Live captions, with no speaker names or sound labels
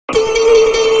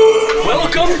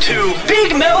Welcome to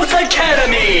Big Mouth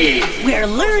Academy, where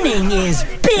learning is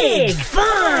big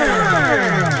fun.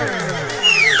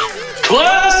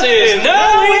 Class is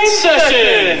now in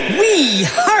session. We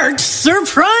heart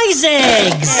surprise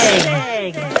eggs.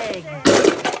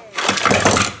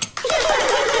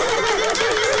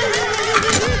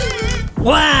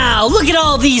 Wow, look at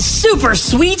all these super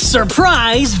sweet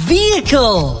surprise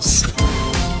vehicles.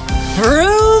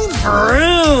 Vroom,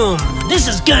 vroom. This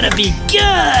is gonna be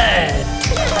good.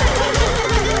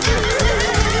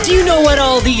 Do you know what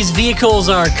all these vehicles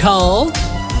are called?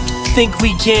 Think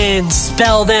we can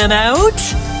spell them out?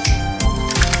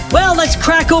 Well, let's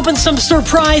crack open some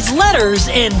surprise letters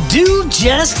and do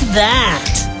just that.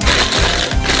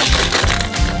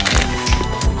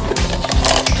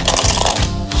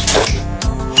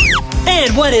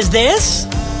 And what is this?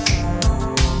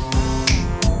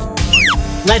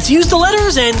 Let's use the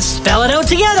letters and spell it out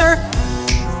together.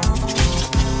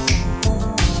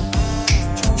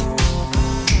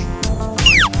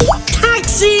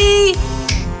 Taxi!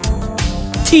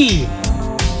 T-A-X-I.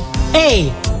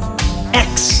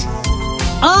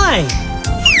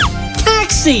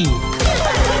 Taxi!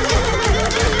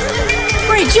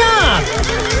 Great job!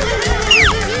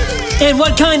 And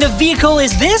what kind of vehicle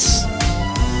is this?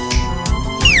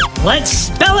 Let's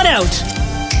spell it out.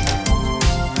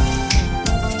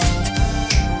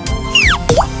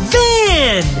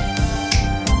 Van!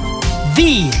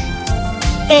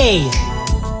 V-A-N.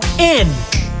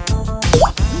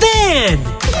 Van!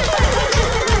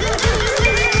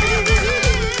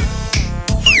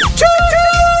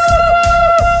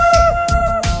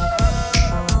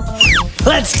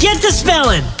 Let's get to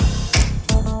spelling.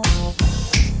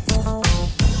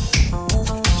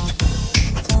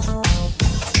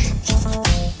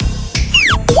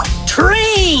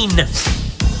 Train.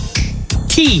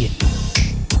 T-R-A-I-N.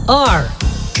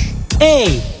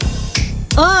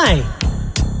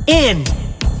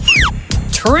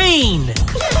 Train.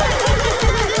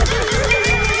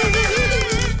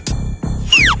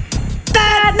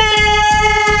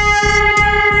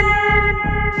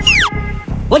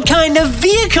 What kind of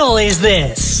vehicle is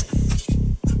this?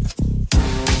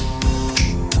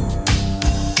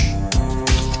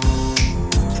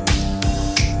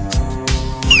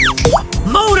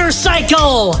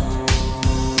 Motorcycle!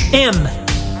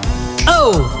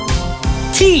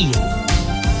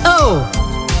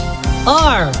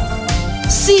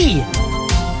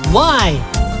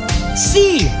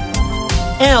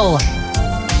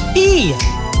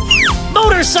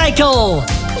 Motorcycle!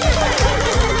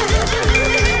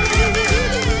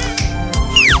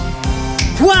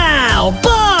 Wow,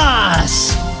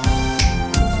 boss!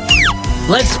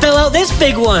 Let's spell out this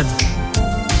big one.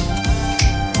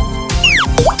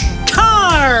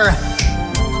 Car!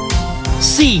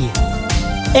 C-A-R.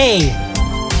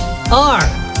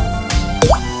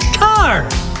 Car!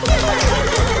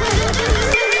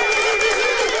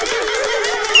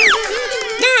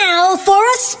 Now for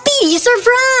a speedy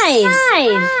surprise!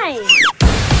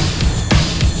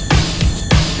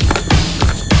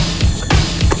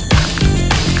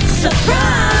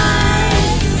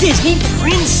 Surprise! Disney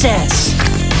Princess!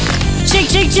 Shake,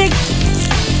 shake, shake!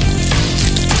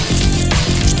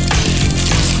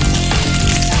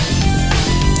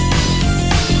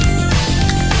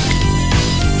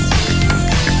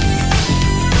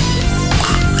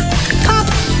 Pop!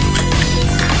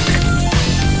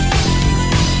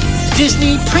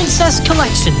 Disney Princess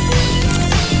Collection.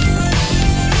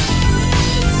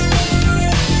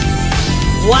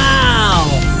 Wow!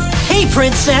 Hey,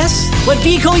 Princess! What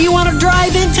vehicle you want to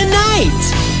drive in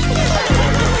tonight?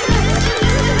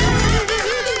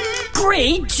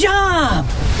 Great job!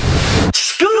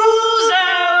 School's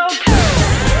out.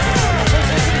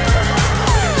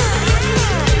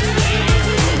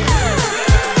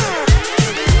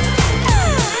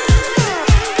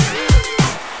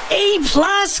 A+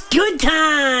 good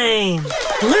time!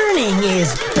 Learning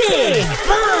is big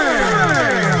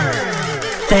fun!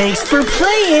 Thanks for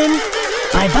playing!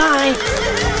 Bye-bye!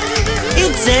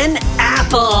 It's an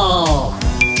apple!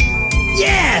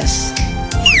 Yes!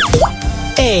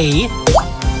 A-P-P-L-E.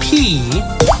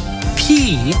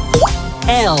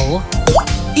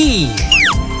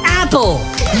 Apple!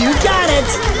 You got it!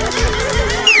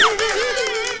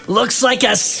 Looks like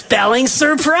a spelling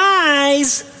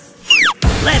surprise!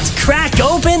 Let's crack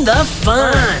open the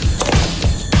fun!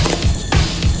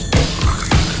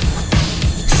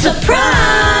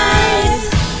 Surprise!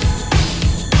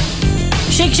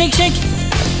 Shake, shake, shake!